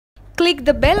Click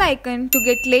the bell icon to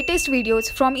get latest videos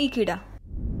from Ekeeda.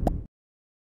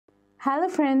 Hello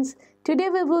friends, today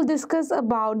we will discuss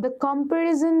about the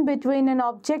comparison between an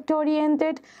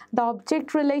object-oriented, the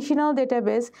object relational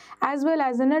database as well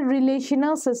as in a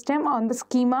relational system on the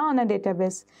schema on a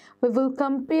database. We will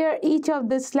compare each of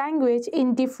this language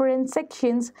in different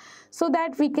sections so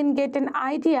that we can get an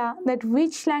idea that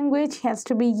which language has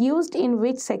to be used in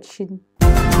which section.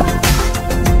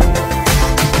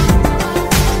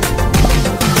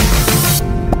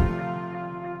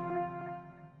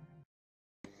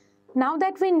 Now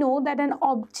that we know that an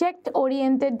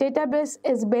object-oriented database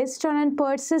is based on a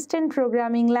persistent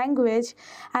programming language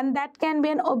and that can be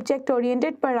an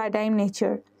object-oriented paradigm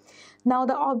nature. Now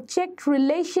the object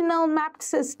relational mapped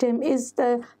system is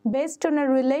based on a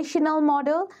relational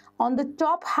model on the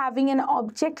top having an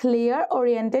object layer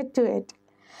oriented to it.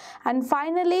 And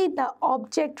finally, the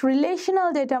object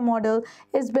relational data model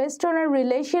is based on a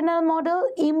relational model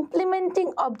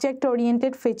implementing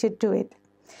object-oriented feature to it.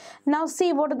 Now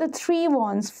see what are the three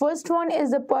ones. First one is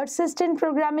the persistent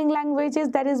programming languages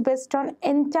that is based on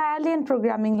entirely on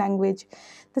programming language.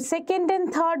 The second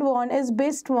and third one is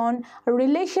based on a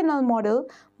relational model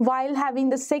while having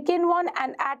the second one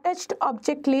an attached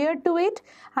object layer to it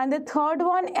and the third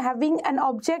one having an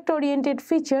object-oriented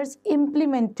features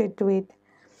implemented to it.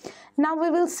 Now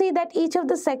we will see that each of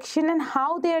the section and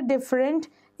how they are different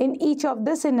in each of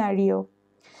the scenario.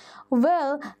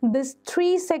 Well, these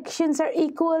three sections are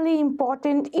equally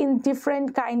important in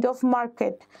different kind of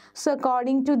market. So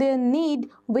according to their need,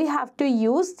 we have to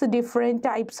use the different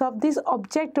types of this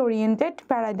object-oriented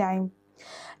paradigm.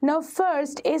 Now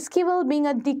first, SQL being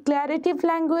a declarative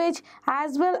language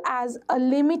as well as a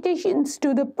limitations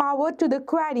to the power to the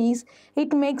queries,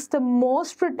 it makes the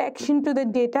most protection to the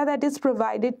data that is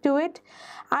provided to it,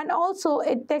 and also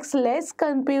it takes less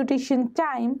computation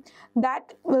time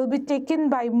that will be taken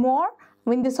by more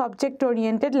in this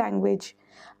object-oriented language.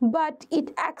 But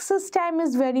its access time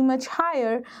is very much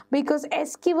higher because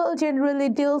SQL generally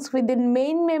deals with the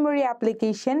main memory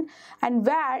application, and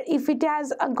where if it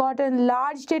has got a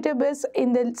large database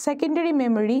in the secondary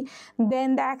memory,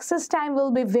 then the access time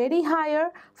will be very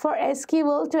higher for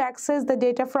SQL to access the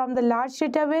data from the large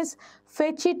database,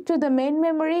 fetch it to the main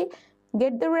memory,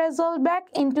 get the result back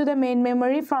into the main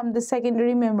memory from the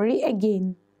secondary memory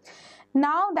again.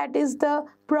 Now that is the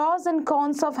pros and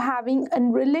cons of having a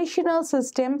relational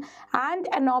system and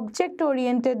an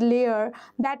object-oriented layer,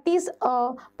 that is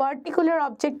a particular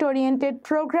object-oriented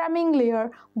programming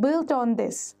layer built on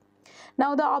this.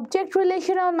 Now the object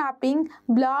relational mapping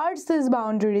blurs these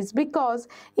boundaries because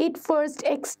it first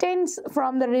extends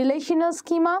from the relational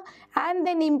schema and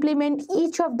then implement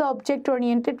each of the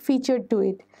object-oriented feature to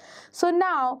it. So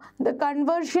now the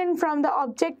conversion from the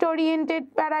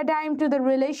object-oriented paradigm to the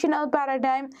relational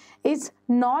paradigm is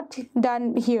not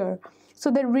done here.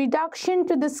 So the reduction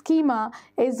to the schema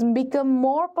is become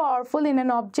more powerful in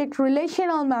an object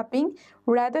relational mapping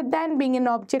rather than being an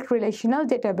object relational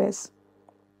database.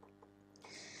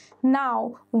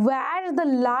 Now, where the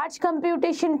large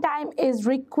computation time is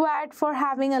required for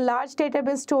having a large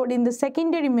database stored in the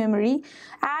secondary memory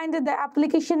and the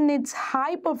application needs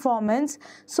high performance,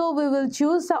 so we will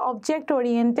choose the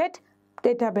object-oriented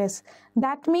database.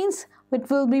 That means it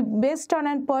will be based on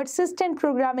a persistent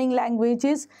programming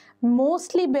languages,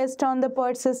 mostly based on the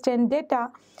persistent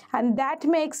data, and that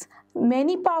makes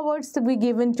many powers to be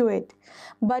given to it.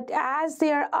 But as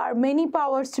there are many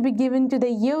powers to be given to the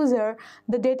user,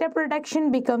 the data protection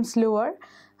becomes lower.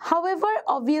 However,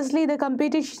 obviously the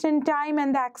computation time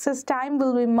and the access time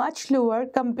will be much lower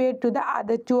compared to the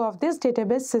other two of this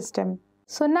database system.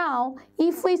 So now,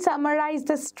 if we summarize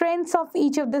the strengths of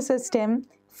each of the system,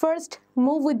 first,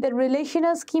 move with the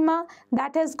relational schema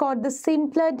that has got the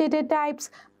simpler data types,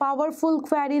 powerful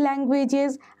query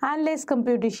languages, and less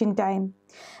computation time.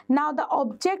 Now, the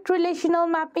object relational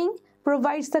mapping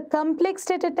provides the complex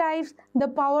data types, the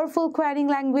powerful querying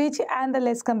language, and the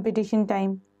less computation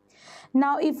time.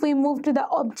 Now, if we move to the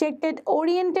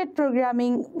object-oriented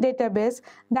programming database,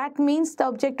 that means the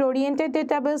object-oriented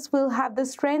database will have the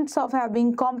strengths of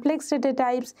having complex data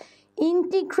types,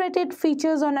 integrated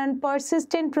features on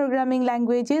persistent programming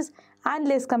languages, and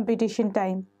less computation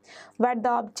time. Where the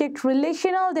object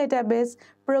relational database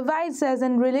provides as a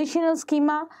relational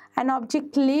schema, an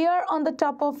object layer on the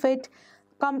top of it,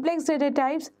 complex data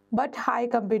types, but high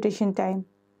computation time.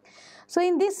 So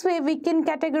in this way, we can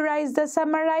categorize the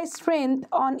summarized strength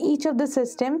on each of the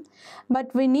system,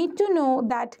 but we need to know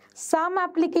that some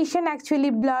application actually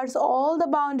blurs all the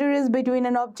boundaries between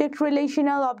an object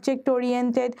relational, object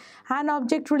oriented, and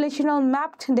object relational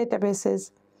mapped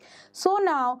databases. So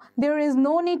now there is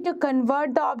no need to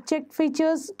convert the object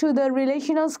features to the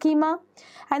relational schema,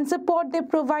 and support they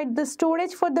provide the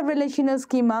storage for the relational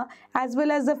schema as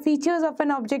well as the features of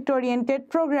an object-oriented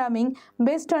programming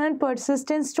based on a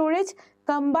persistent storage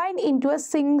combined into a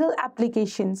single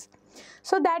applications.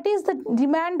 So that is the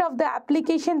demand of the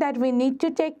application that we need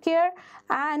to take care,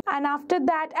 and after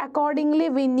that accordingly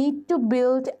we need to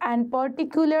build a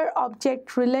particular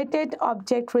object related,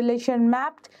 object relation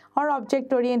mapped or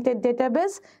object oriented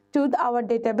database to our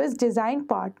database design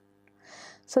part.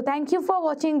 So thank you for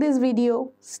watching this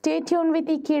video. Stay tuned with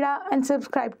Ekeeda and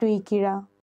subscribe to Ekeeda.